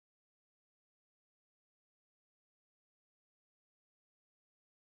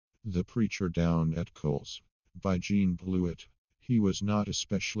The Preacher Down at Coles by Jean Blewett. He was not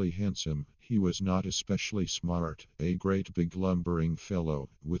especially handsome, he was not especially smart, a great big lumbering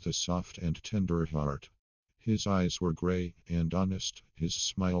fellow, with a soft and tender heart. His eyes were grey and honest, his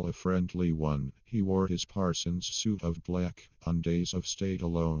smile a friendly one. He wore his parson's suit of black, on days of state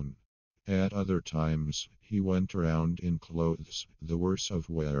alone. At other times, he went around in clothes, the worse of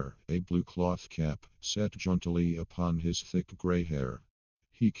wear, a blue cloth cap, set jauntily upon his thick grey hair.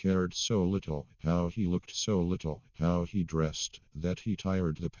 He cared so little, how he looked so little, how he dressed, that he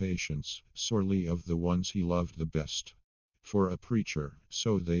tired the patience sorely of the ones he loved the best. For a preacher,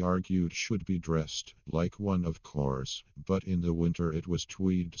 so they argued, should be dressed like one of course, but in the winter it was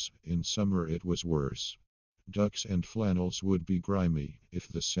tweeds, in summer it was worse. Ducks and flannels would be grimy, if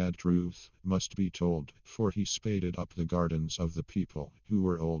the sad truth must be told, for he spaded up the gardens of the people who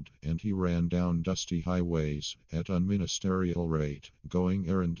were old, and he ran down dusty highways at unministerial rate, going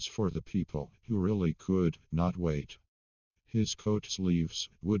errands for the people who really could not wait. His coat sleeves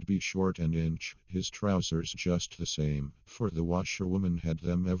would be short an inch, his trousers just the same, for the washerwoman had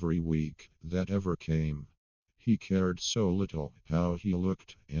them every week that ever came. He cared so little how he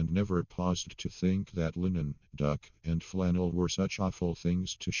looked, and never paused to think that linen, duck, and flannel were such awful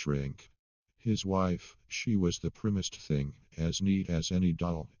things to shrink. His wife, she was the primmest thing, as neat as any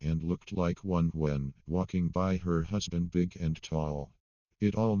doll, and looked like one when walking by her husband big and tall.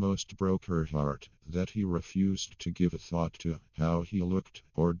 It almost broke her heart that he refused to give a thought to how he looked,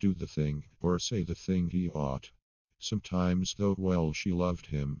 or do the thing, or say the thing he ought. Sometimes, though well she loved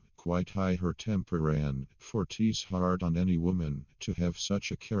him, quite high her temper ran, for 'tis hard on any woman to have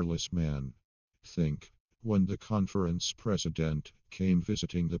such a careless man. Think, when the conference president came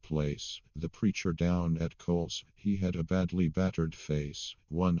visiting the place, the preacher down at Coles, he had a badly battered face,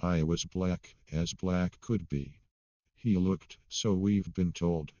 one eye was black, as black could be. He looked, so we've been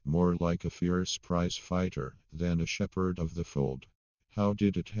told, more like a fierce prize fighter than a shepherd of the fold. How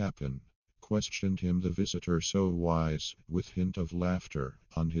did it happen? Questioned him the visitor so wise, with hint of laughter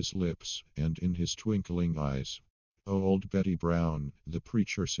on his lips and in his twinkling eyes. "Oh, old Betty Brown," the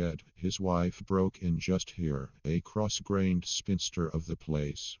preacher said, his wife broke in just here, "a cross-grained spinster of the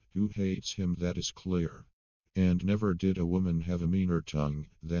place, who hates him, that is clear. And never did a woman have a meaner tongue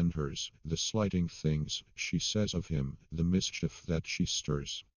than hers, the slighting things she says of him, the mischief that she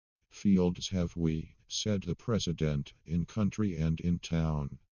stirs. Fields have we," said the president, "in country and in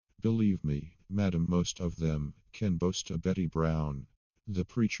town. Believe me, madam, most of them can boast a Betty Brown." The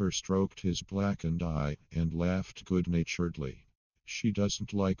preacher stroked his blackened eye and laughed good-naturedly. "She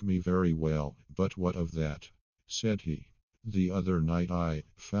doesn't like me very well, but what of that?" said he. "The other night I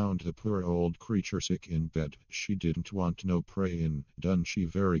found the poor old creature sick in bed. She didn't want no prayin' done," she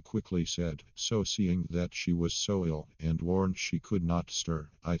very quickly said, "so seeing that she was so ill and worn she could not stir,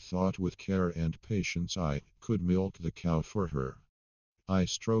 I thought with care and patience I could milk the cow for her. I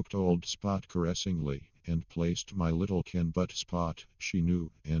stroked old Spot caressingly, and placed my little can, but Spot, she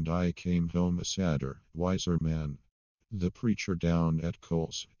knew, and I came home a sadder, wiser man." The preacher down at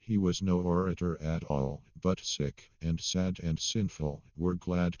Coles, he was no orator at all, but sick, and sad and sinful, were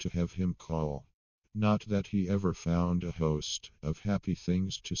glad to have him call. Not that he ever found a host of happy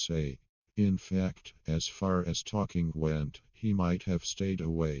things to say. In fact, as far as talking went, he might have stayed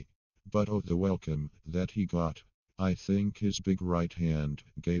away. But oh, the welcome that he got! I think his big right hand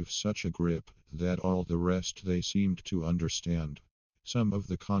gave such a grip that all the rest they seemed to understand. Some of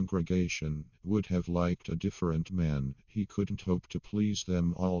the congregation would have liked a different man, he couldn't hope to please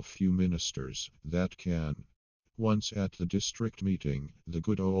them all, few ministers that can. Once at the district meeting, the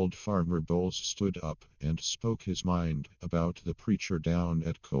good old farmer Bowles stood up and spoke his mind about the preacher down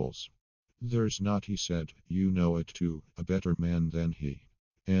at Coles. "There's not," he said, "you know it too, a better man than he.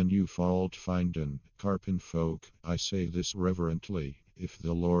 An you fault findin' carpin folk, I say this reverently, if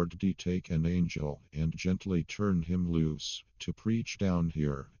the Lord d take an angel and gently turn him loose to preach down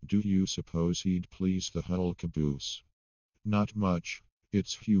here, do you suppose he'd please the hull caboose? Not much.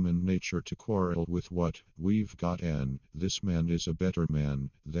 It's human nature to quarrel with what we've got, and this man is a better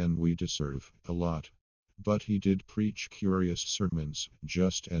man than we deserve, a lot. But he did preach curious sermons,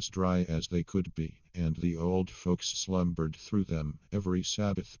 just as dry as they could be, and the old folks slumbered through them every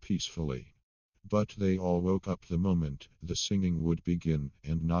Sabbath peacefully. But they all woke up the moment the singing would begin,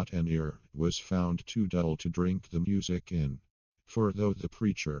 and not an ear was found too dull to drink the music in. For though the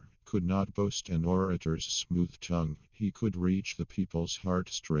preacher could not boast an orator's smooth tongue, he could reach the people's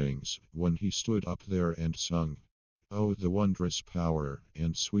heartstrings when he stood up there and sung. Oh, the wondrous power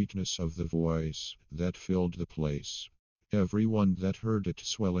and sweetness of the voice that filled the place! Every one that heard it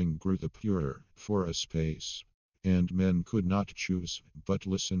swelling grew the purer for a space. And men could not choose but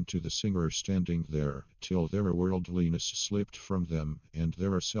listen to the singer standing there, till their worldliness slipped from them, and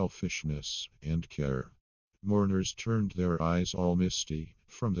their selfishness and care. Mourners turned their eyes all misty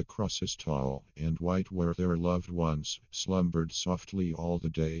from the crosses tall and white where their loved ones slumbered softly all the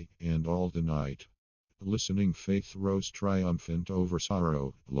day and all the night. Listening faith rose triumphant over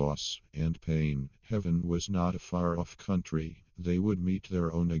sorrow, loss, and pain. Heaven was not a far-off country, they would meet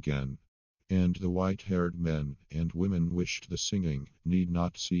their own again. And the white-haired men and women wished the singing need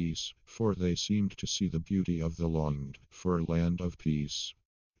not cease, for they seemed to see the beauty of the longed-for land of peace.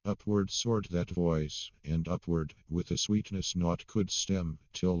 Upward soared that voice, and upward, with a sweetness naught could stem,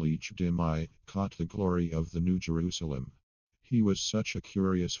 till each dim eye caught the glory of the New Jerusalem. He was such a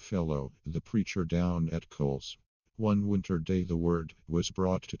curious fellow, the preacher down at Coles. One winter day the word was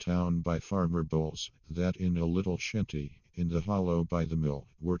brought to town by Farmer Bowles, that in a little shanty, in the hollow by the mill,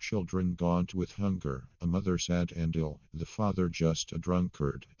 were children gaunt with hunger, a mother sad and ill, the father just a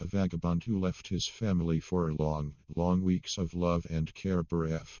drunkard, a vagabond who left his family for long, long weeks of love and care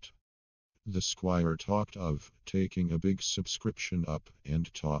bereft. The squire talked of taking a big subscription up,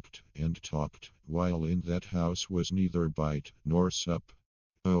 and talked, while in that house was neither bite nor sup.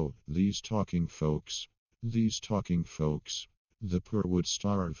 Oh, these talking folks! These talking folks! The poor would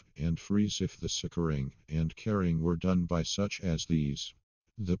starve and freeze if the succoring and caring were done by such as these.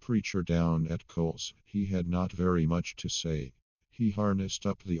 The preacher down at Coles, he had not very much to say. He harnessed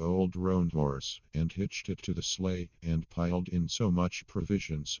up the old roan horse, and hitched it to the sleigh, and piled in so much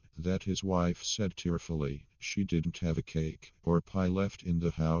provisions, that his wife said tearfully, she didn't have a cake or pie left in the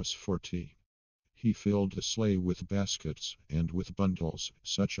house for tea. He filled the sleigh with baskets, and with bundles,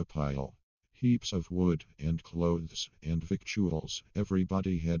 such a pile. Heaps of wood, and clothes, and victuals,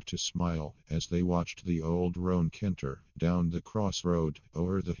 everybody had to smile, as they watched the old roan canter, down the crossroad,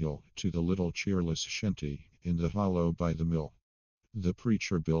 o'er the hill, to the little cheerless shanty, in the hollow by the mill. The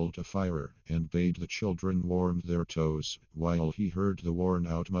preacher built a fire, and bade the children warm their toes, while he heard the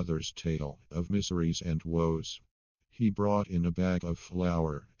worn-out mother's tale of miseries and woes. He brought in a bag of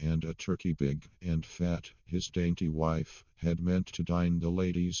flour, and a turkey big and fat. His dainty wife had meant to dine the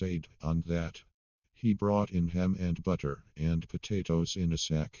Ladies' Aid on that. He brought in ham and butter, and potatoes in a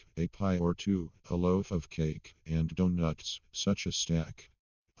sack, a pie or two, a loaf of cake, and doughnuts, such a stack.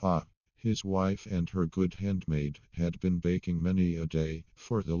 Ah! His wife and her good handmaid had been baking many a day,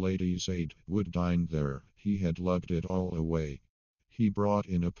 for the Ladies' Aid would dine there. He had lugged it all away. He brought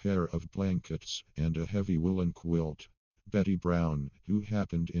in a pair of blankets, and a heavy woolen quilt. Betty Brown, who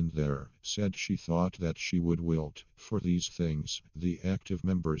happened in there, said she thought that she would wilt, for these things the active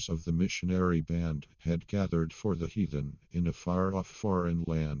members of the missionary band had gathered for the heathen, in a far-off foreign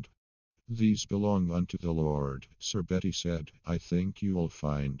land. These belong unto the Lord, Sir Betty said, I think you'll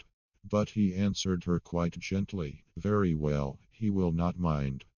find. But he answered her quite gently, very well, he will not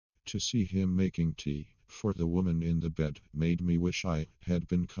mind. To see him making tea for the woman in the bed made me wish I had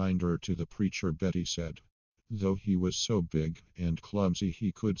been kinder to the preacher, Betty said. Though he was so big and clumsy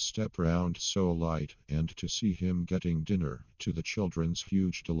he could step round so light, and to see him getting dinner, to the children's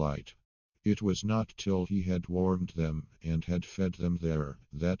huge delight. It was not till he had warmed them, and had fed them there,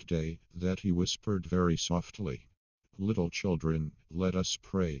 that day, that he whispered very softly, little children, let us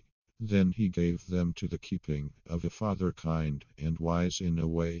pray. Then he gave them to the keeping of a Father kind and wise in a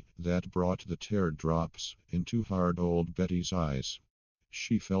way that brought the teardrops into hard old Betty's eyes.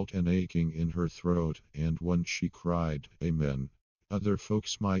 She felt an aching in her throat, and when she cried, Amen, other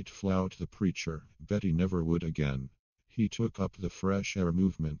folks might flout the preacher, Betty never would again. He took up the fresh air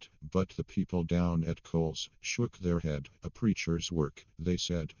movement, but the people down at Coles shook their head. A preacher's work, they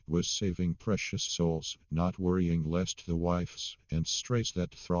said, was saving precious souls, not worrying lest the wives and strays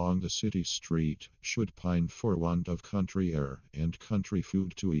that throng the city street should pine for want of country air and country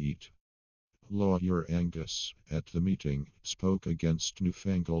food to eat. Lawyer Angus, at the meeting, spoke against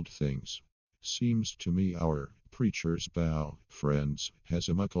newfangled things. Seems to me our preacher's bow, friends, has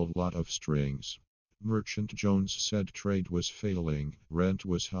a muckle lot of strings. Merchant Jones said trade was failing, rent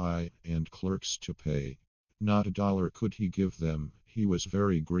was high, and clerks to pay. Not a dollar could he give them, he was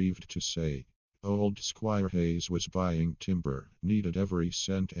very grieved to say. Old Squire Hayes was buying timber, needed every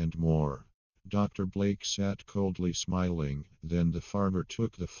cent and more. Dr. Blake sat coldly smiling, then the farmer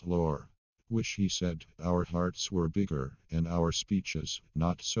took the floor. Wish, he said, our hearts were bigger, and our speeches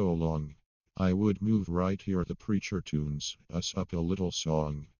not so long. I would move right here, the preacher tunes us up a little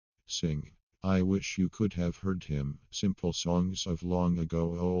song. Sing. I wish you could have heard him, simple songs of long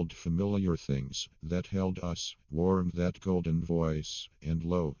ago, old familiar things that held us, warm that golden voice, and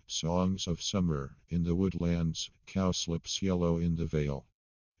low songs of summer in the woodlands, cowslips yellow in the vale.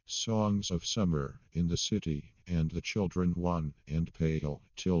 Songs of summer in the city, and the children wan and pale,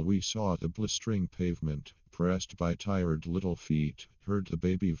 till we saw the blistering pavement, pressed by tired little feet, heard the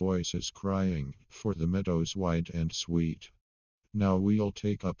baby voices crying, for the meadows wide and sweet. Now we'll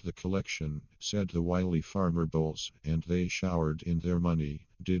take up the collection, said the wily farmer bulls, and they showered in their money,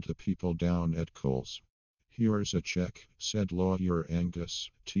 did the people down at Coles. Here's a check, said Lawyer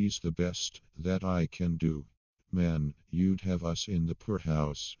Angus, "'tis the best that I can do. Man, you'd have us in the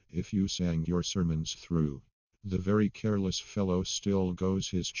poorhouse, if you sang your sermons through." The very careless fellow still goes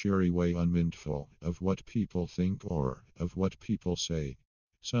his cheery way unmindful of what people think or of what people say.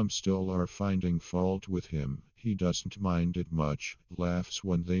 Some still are finding fault with him, he doesn't mind it much, laughs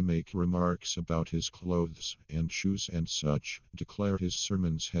when they make remarks about his clothes and shoes and such, declare his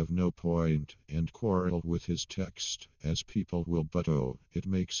sermons have no point, and quarrel with his text, as people will, but oh, it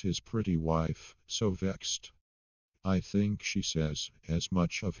makes his pretty wife so vexed. "I think," she says, "as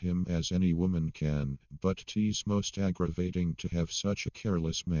much of him as any woman can, but 'tis most aggravating to have such a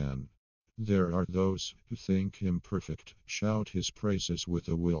careless man. There are those who think him perfect, shout his praises with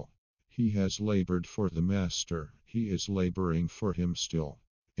a will. He has labored for the Master, he is laboring for him still.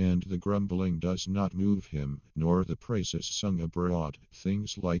 And the grumbling does not move him, nor the praises sung abroad.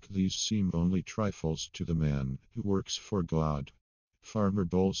 Things like these seem only trifles to the man who works for God." Farmer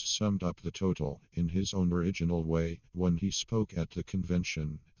Bowles summed up the total, in his own original way, when he spoke at the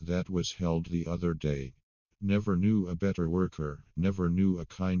convention that was held the other day. "Never knew a better worker, never knew a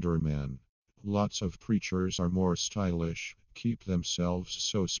kinder man. Lots of preachers are more stylish, keep themselves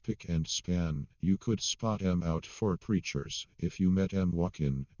so spick and span, you could spot 'em out for preachers if you met 'em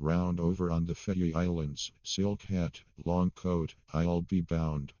walkin' round over on the Fiji Islands, silk hat, long coat, I'll be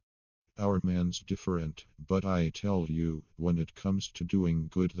bound. Our man's different, but I tell you, when it comes to doing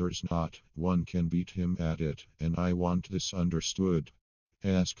good there's not one can beat him at it, and I want this understood.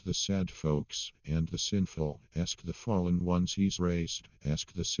 Ask the sad folks, and the sinful, ask the fallen ones he's raised,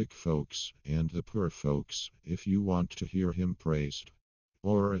 ask the sick folks, and the poor folks, if you want to hear him praised."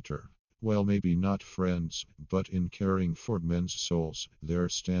 Orator. Well, maybe not, friends, but in caring for men's souls, there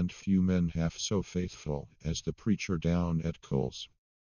stand few men half so faithful as the preacher down at Coles.